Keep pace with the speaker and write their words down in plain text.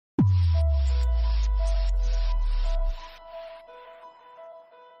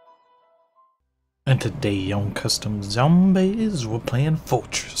And today on Custom Zombies, we're playing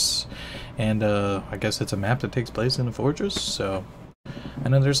Fortress. And I guess it's a map that takes place in a fortress, so I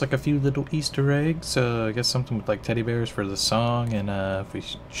know there's like a few little Easter eggs. I guess something with like teddy bears for the song, and if we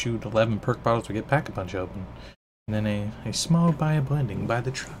shoot 11 perk bottles, we get Pack-a-Punch open. And then a small blending by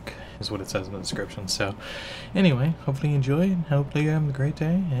the truck is what it says in the description. So anyway, hopefully you enjoy it, hopefully you're having a great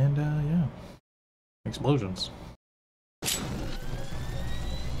day, and yeah. Explosions.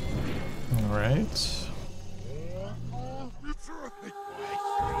 Alright.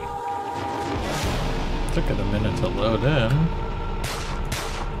 Took it a minute to load in.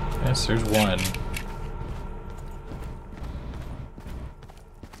 Yes, there's one.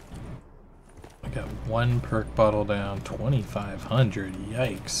 I got one perk bottle down, 2,500,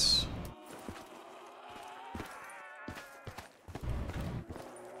 yikes.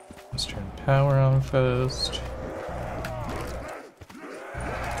 Let's turn power on first.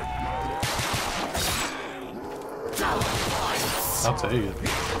 I'll take it.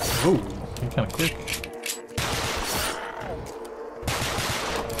 Oh, you're kind of quick.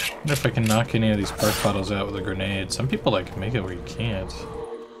 I wonder if I can knock any of these perk bottles out with a grenade. Some people like make it where you can't.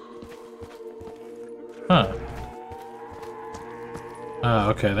 Huh. Oh,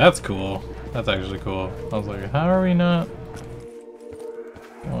 okay, that's cool. That's actually cool. I was like, how are we not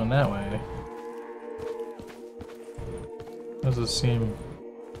going that way? Does it seem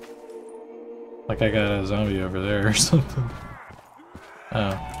like I got a zombie over there or something?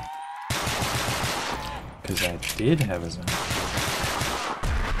 Oh. Because I did have a zombie.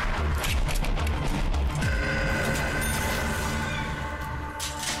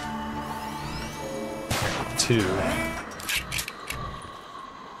 Two.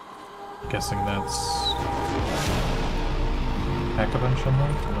 Guessing that's Pack-a-Punch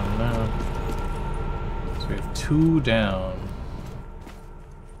unlocked? I don't know. So we have two down.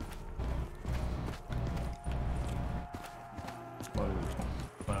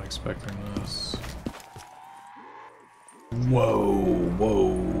 Not expecting this. Whoa,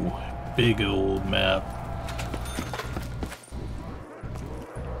 whoa. Big old map.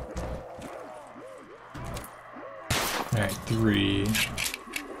 Alright, 3.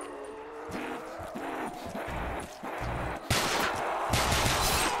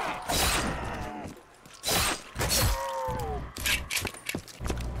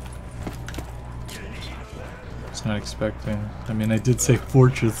 Not expecting. I mean, I did say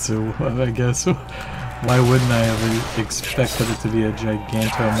fortress, so I guess why wouldn't I have expected it to be a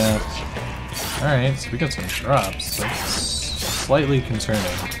giganto map? Alright, so we got some drops. That's slightly concerning.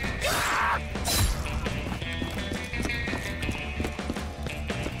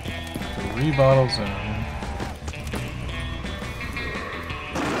 3 bottles in.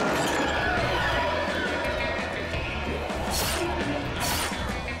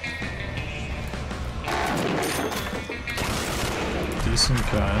 Decent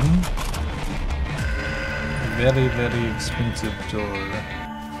gun. Very, very expensive door.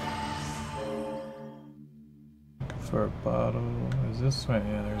 Looking for a bottle. Is this one?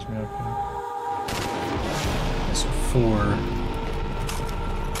 Yeah, there's milk. That's 4.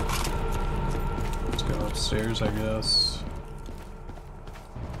 Let's go upstairs, I guess.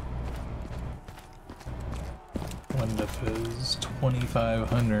 One to fizz.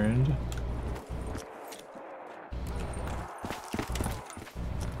 2,500.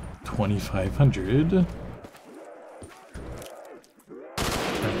 2,500.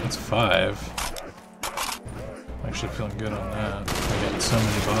 That's 5. I'm actually feeling good on that. I got so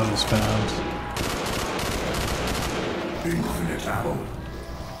many bottles found. Infinite ammo.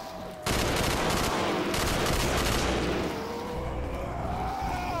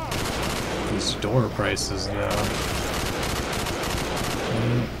 These door prices, though.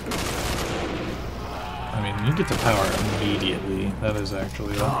 I mean, you get the power immediately. That is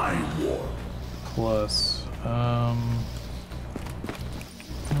actually a plus.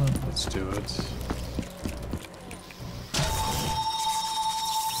 Let's do it.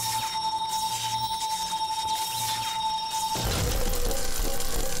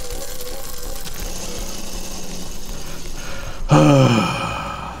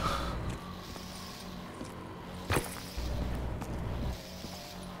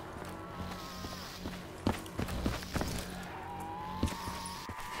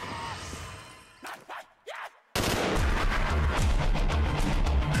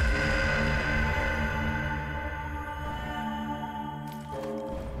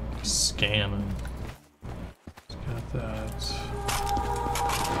 Scanning. Got that.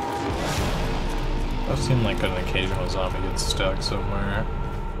 I've seen like an occasional zombie get stuck somewhere.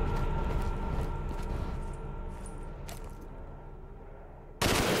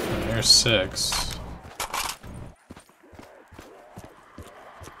 And there's 6.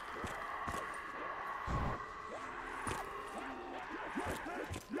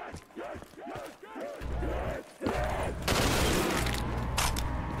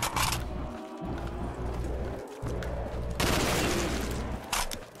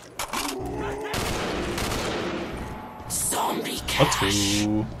 Let's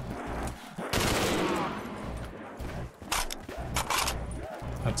go.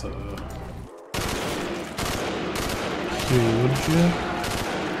 That's a huge.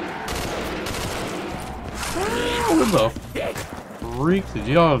 Where the freak did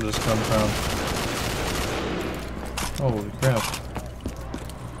y'all just come from? Holy crap.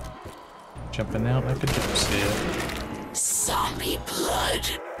 Jumping out like a jump scare. Zombie blood.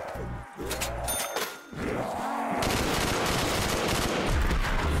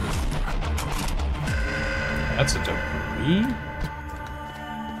 That's a debris?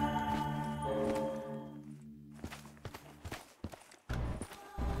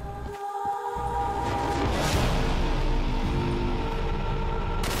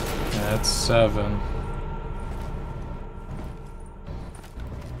 That's 7.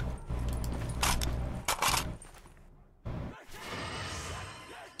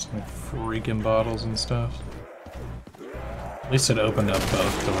 Some freaking bottles and stuff. At least it opened up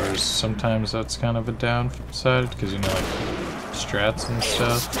both doors. Sometimes that's kind of a downside, because you know, like, strats and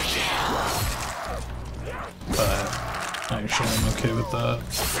stuff. But actually I'm okay with that.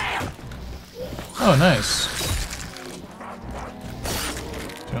 Oh, nice.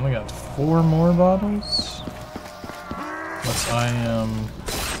 So I only got 4 more bottles? Unless I am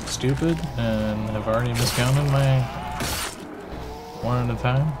stupid and have already miscounted my one at a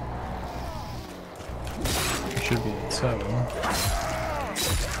time. I should be at 7.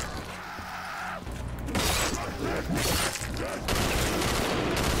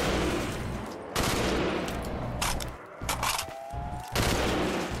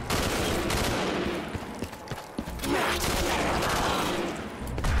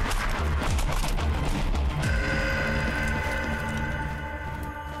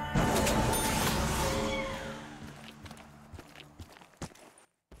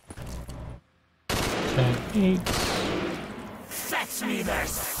 Eat. Fetch me their Got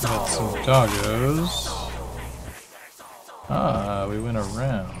soul. some doggos. Ah, we went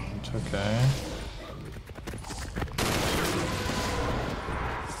around. Okay.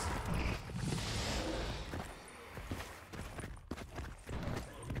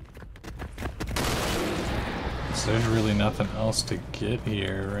 So there's really nothing else to get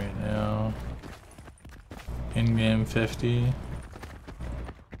here right now. In-game 50.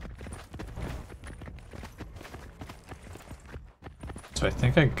 So I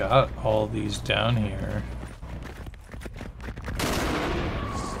think I got all these down here.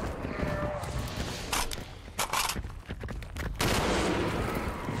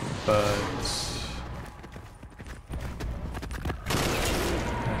 But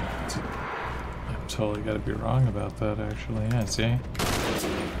I'm totally gotta be wrong about that actually. Yeah, see?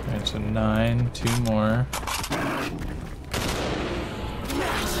 Alright, so 9, 2 more.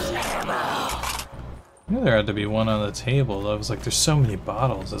 I knew there had to be one on the table. I was like, there's so many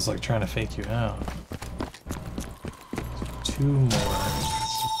bottles. I was like trying to fake you out. 2 more.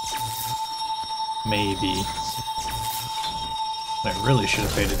 Maybe. What I really should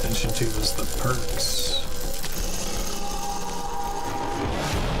have paid attention to was the perks.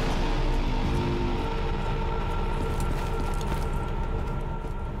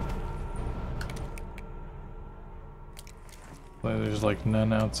 There's like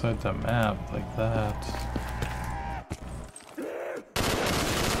none outside the map like that.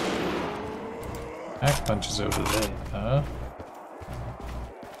 Pack punch is over there, huh?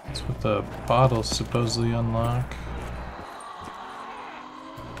 That's what the bottles supposedly unlock.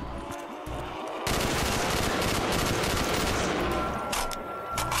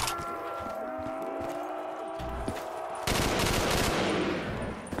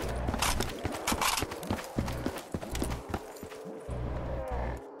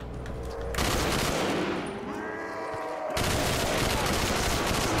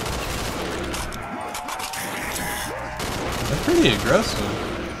 Pretty aggressive.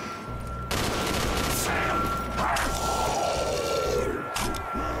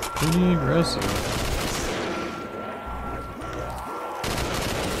 Pretty aggressive.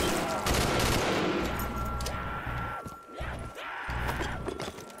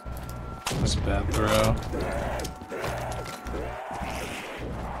 That's a bad throw.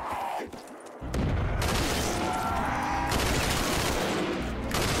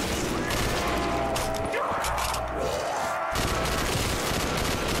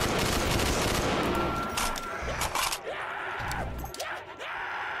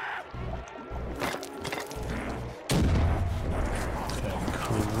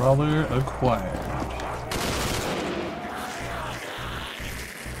 Crawler acquired.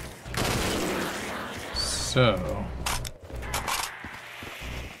 So,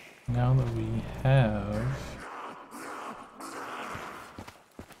 now that we have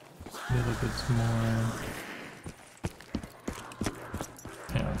little bit more.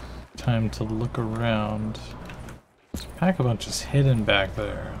 Yeah, time to look around. This pack-a-punch is hidden back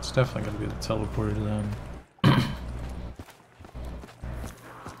there. It's definitely gonna be the teleporter then.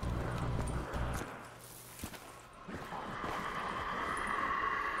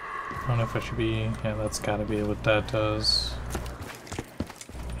 I don't know if I should be... Yeah, that's gotta be what that does.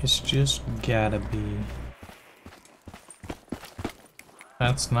 It's just gotta be.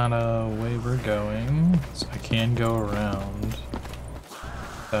 That's not a way we're going, so I can go around.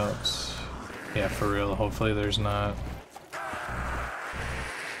 Without... Yeah, for real, hopefully there's not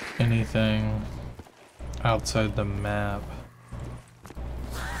anything outside the map.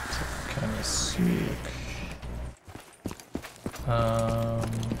 Kind of sick.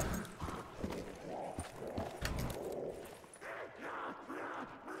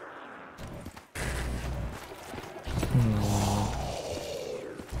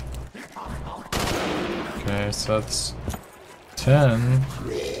 Okay, so that's 10.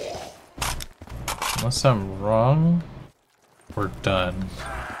 Unless I'm wrong, we're done.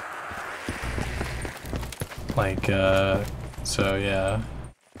 Like, so yeah.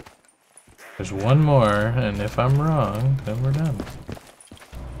 There's one more, and if I'm wrong, then we're done.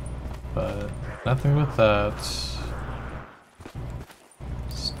 But nothing with that.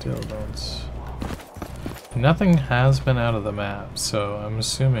 Still don't. Nothing has been out of the map, so I'm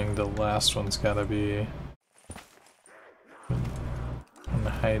assuming the last one's gotta be... I'm gonna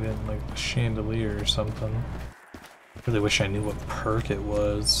hide in like the chandelier or something. Really wish I knew what perk it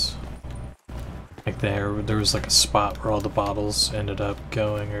was. Like there was like a spot where all the bottles ended up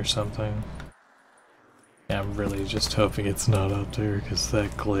going or something. Yeah, I'm really just hoping it's not up there because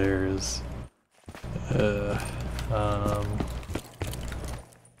that glare is... Okay.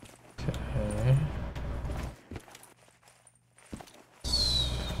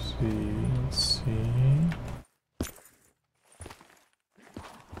 Let's see.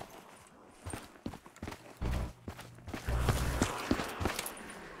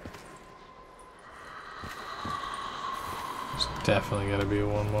 There's definitely gotta be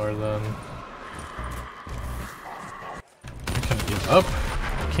one more then. I can't give up.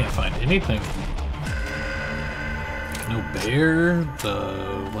 I can't find anything. No bear, the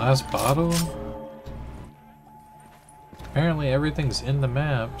last bottle. Apparently everything's in the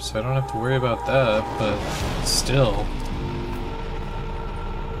map, so I don't have to worry about that, but still.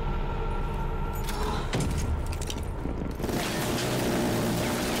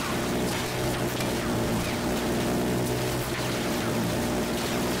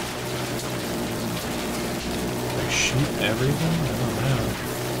 Like shoot everything? I don't know.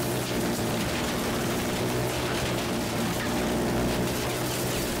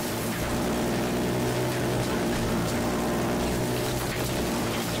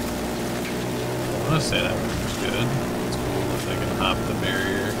 I say that was good. It's cool if I can hop the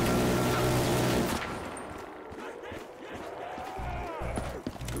barrier.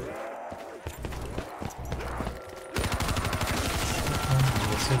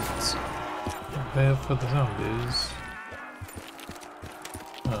 It's bad for the zombies.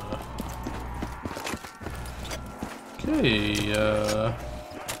 Okay,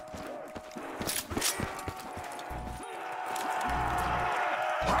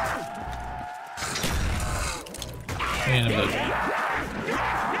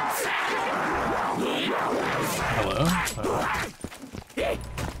 Hello?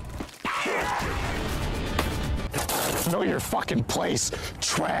 Know your fucking place,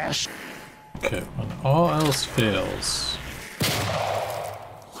 trash. Okay, when all else fails.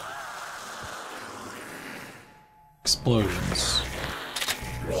 Explosions.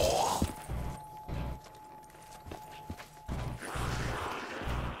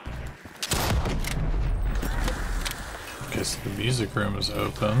 Okay, so the music room is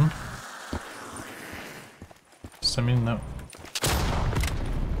open. So, I mean, no.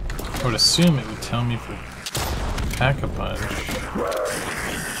 I would assume it would tell me for Pack-a-Punch.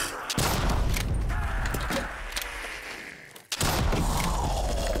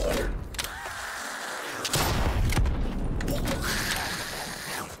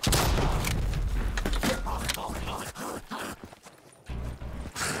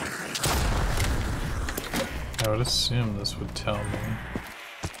 I would assume this would tell me.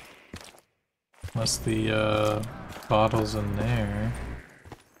 Unless the bottle's in there.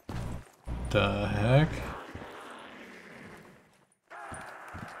 The heck?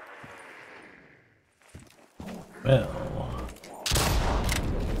 Well,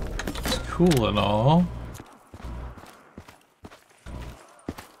 it's cool and all.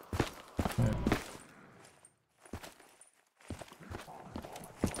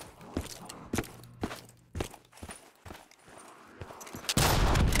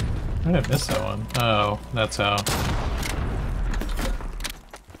 How did I miss that one? Oh, that's how.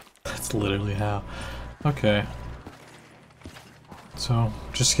 That's literally how. Okay. So,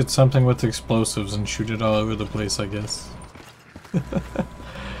 just get something with explosives and shoot it all over the place, I guess.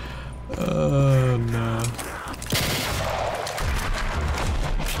 Oh no.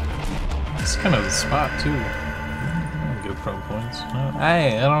 It's kind of the spot too. I'll get pro points.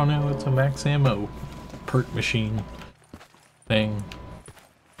 Hey, I don't know, it's a max ammo perk machine thing.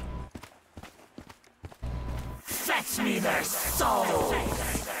 Fetch me their souls!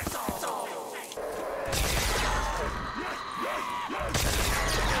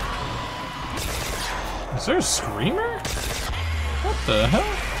 Is there a screamer? What the hell?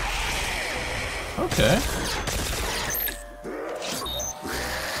 Okay.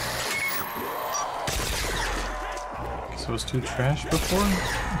 So it was too trash before?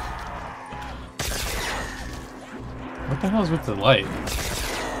 What the hell is with the light?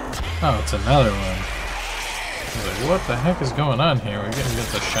 Oh, it's another one. I was like, what the heck is going on here? We're getting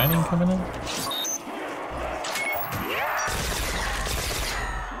the Shining coming in?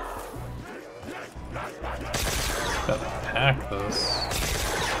 Gotta hack this.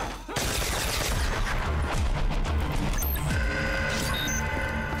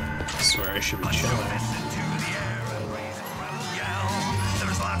 I swear I should be chilling.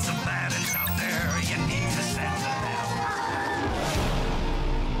 There's lots of bandits out there. You need to send them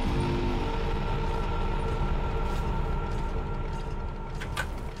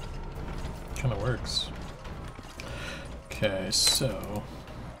Kinda works. Okay, so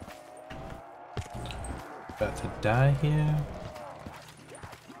about to die here.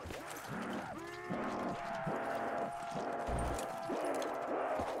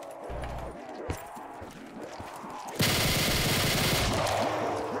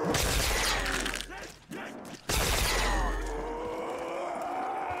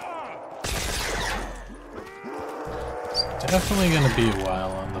 It's definitely gonna be a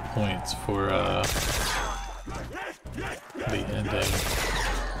while on the points for the ending.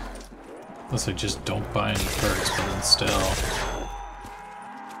 Unless I just don't buy any perks, but then still.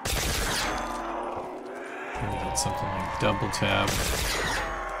 Maybe that's something like double tap.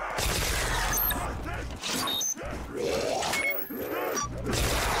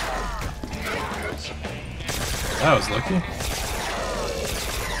 That was lucky.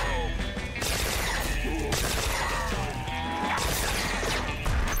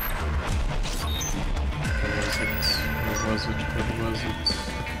 Where was it?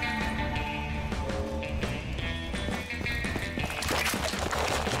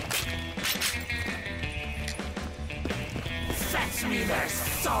 Fetch me their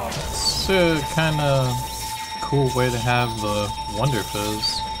souls! It's a kind of cool way to have the Wonder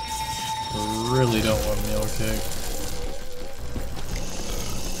Fizz. Really don't want Meal Kick.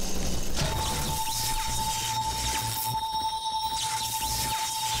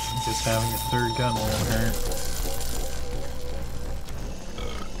 Just having a third gun won't hurt.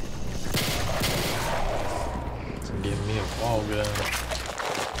 It's giving me a wall gun.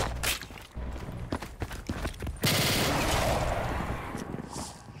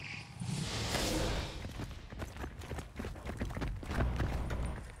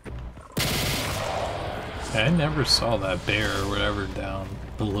 I never saw that bear or whatever down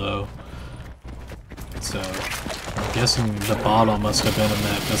below. So I'm guessing the bottle must have been in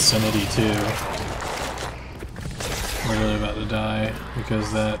that vicinity too. We're really about to die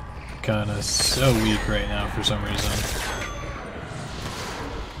because that gun is so weak right now for some reason.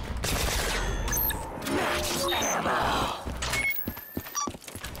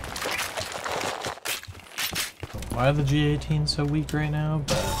 Why the G18 so weak right now,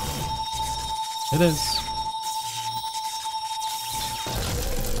 but it is.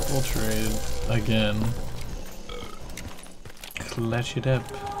 We'll trade again. Clutch it up.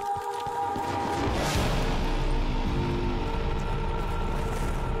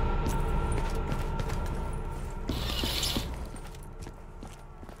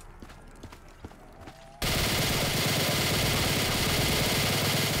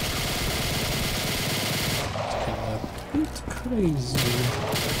 It's crazy.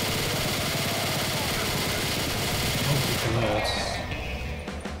 Look at this.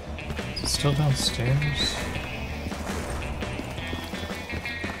 Is it still downstairs?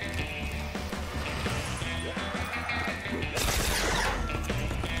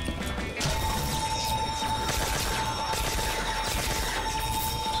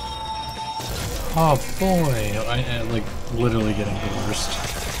 Oh boy, I like literally getting the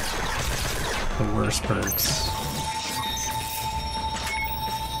worst perks.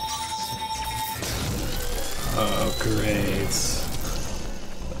 Oh great.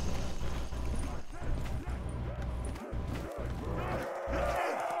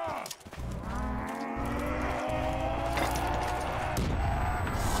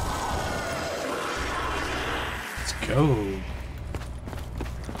 go.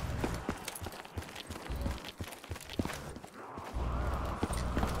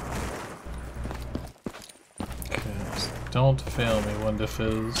 Don't fail me when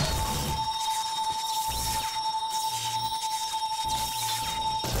defizz.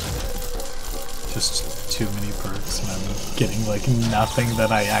 Just too many perks and I'm getting like nothing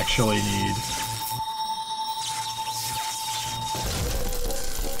that I actually need.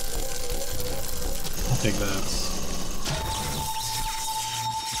 I'll take that.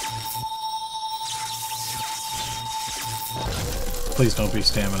 Please don't be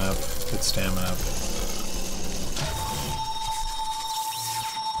stamina up. Get stamina up.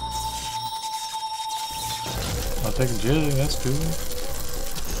 I'll take a jig, that's cool.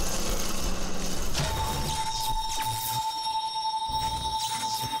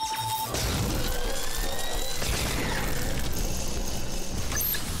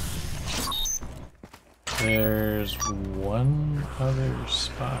 There's one other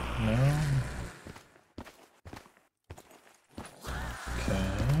spot, no? Okay.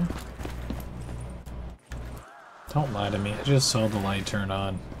 Don't lie to me, I just saw the light turn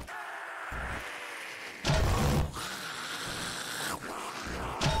on.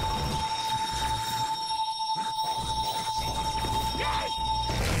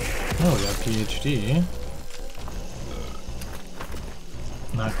 Oh, we got PhD.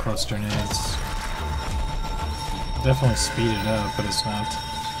 Not cluster nades. Definitely speed it up, but it's not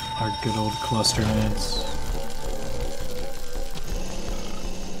our good old cluster nades.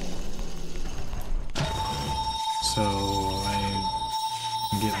 So I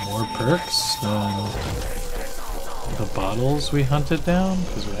can get more perks than the bottles we hunted down?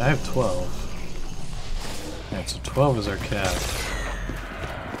 Because I have 12. Alright, so 12 is our cap.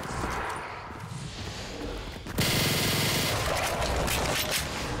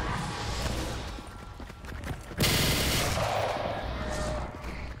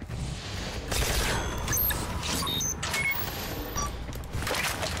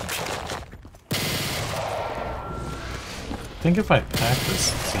 I think if I pack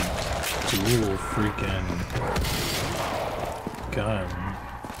this, it's a dual freaking gun.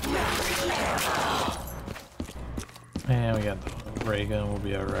 And we got the ray gun, we'll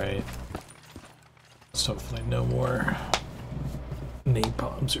be alright. So hopefully no more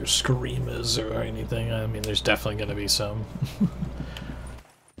napalms or screamers or anything. I mean, there's definitely going to be some.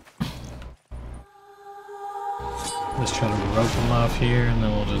 Let's try to rope them off here, and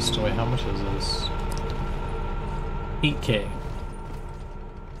then we'll just... Wait, how much is this? 8K.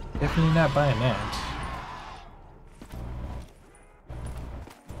 Definitely not buying that.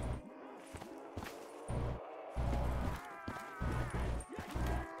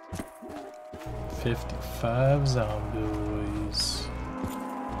 $55 zombies.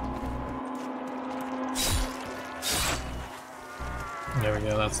 There we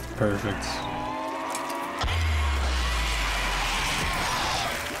go, that's perfect.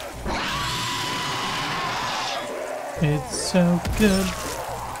 It's so good.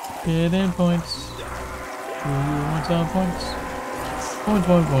 Getting points. Who wants on points?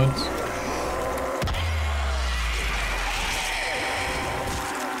 Points.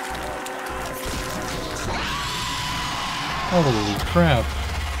 Holy crap.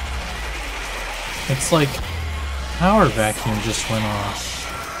 It's like power vacuum just went off.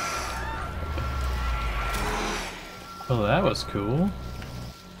 Oh, that was cool.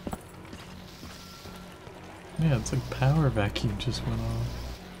 Yeah, it's like power vacuum just went off.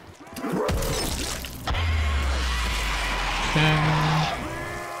 Okay.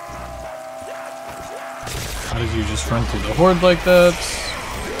 How did you just run through the horde like that?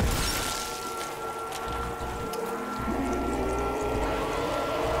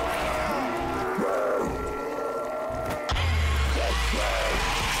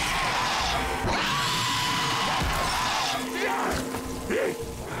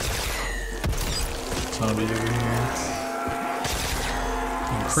 Zombie over here.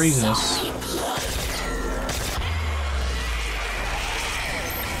 And craziness.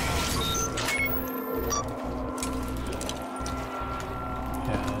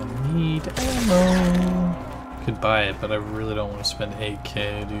 Yeah, I need ammo. Could buy it, but I really don't want to spend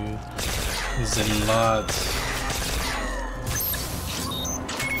 8K, dude. This is a lot.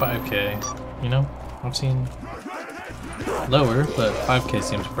 5K, you know? I've seen lower, but 5K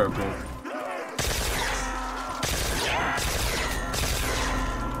seems appropriate.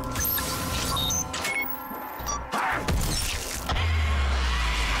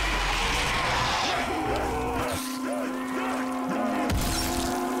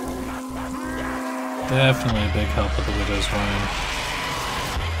 Definitely a big help with the Widow's Wine.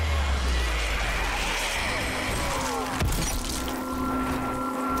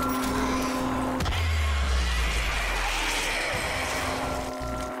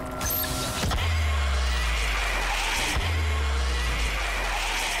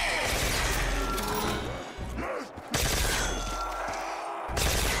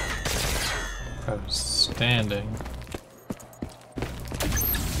 standing.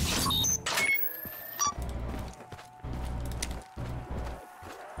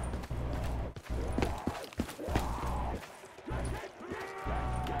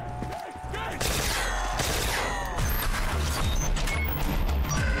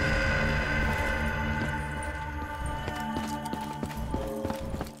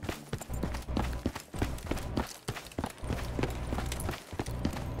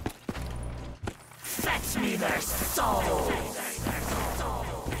 Fetch me their souls!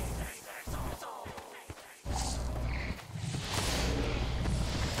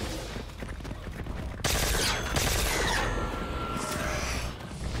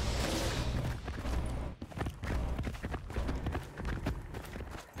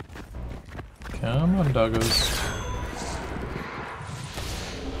 Come on, doggos.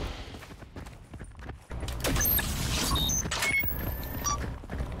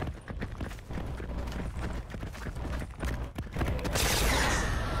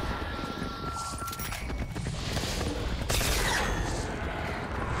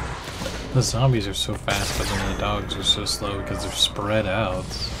 The zombies are so fast, but then the dogs are so slow because they're spread out.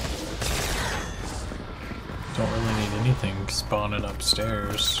 Don't really need anything spawning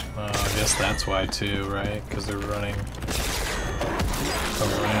upstairs. I guess that's why too, right? Because they're running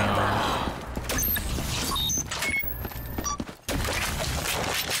around.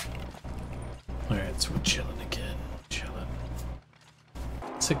 Alright, so we're chilling again. Chilling.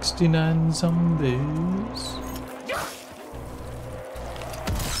 69 zombies.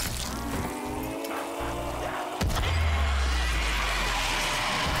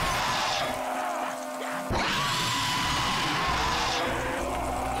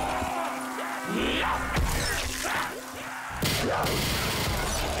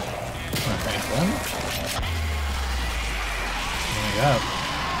 Alright then. Oh my god.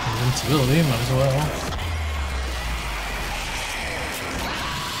 Invincibility, might as well.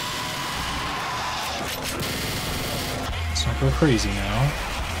 Let's not go crazy now.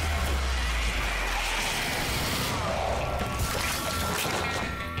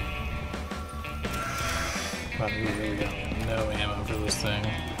 Wow, we really got no ammo for this thing.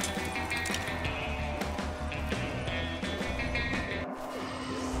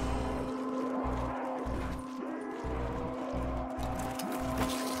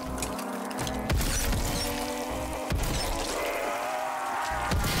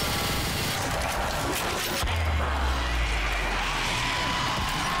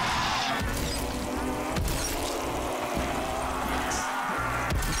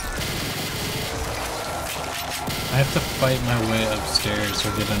 I have to fight my way upstairs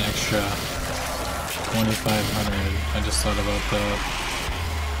or get an extra 2,500. I just thought about that.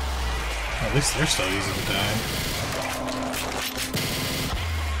 At least they're so easy to die.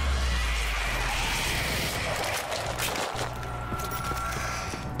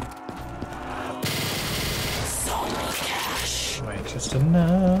 Wait, just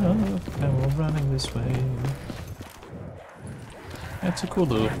enough. Now we're running this way. That's a cool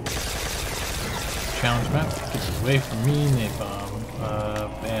little challenge map. Get away from me, napalm.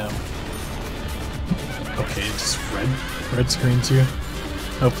 Bam. Okay, just red screens here.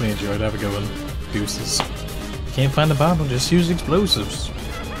 Hopefully you enjoyed. Have a good one. Deuces. Can't find the bottle, just use explosives.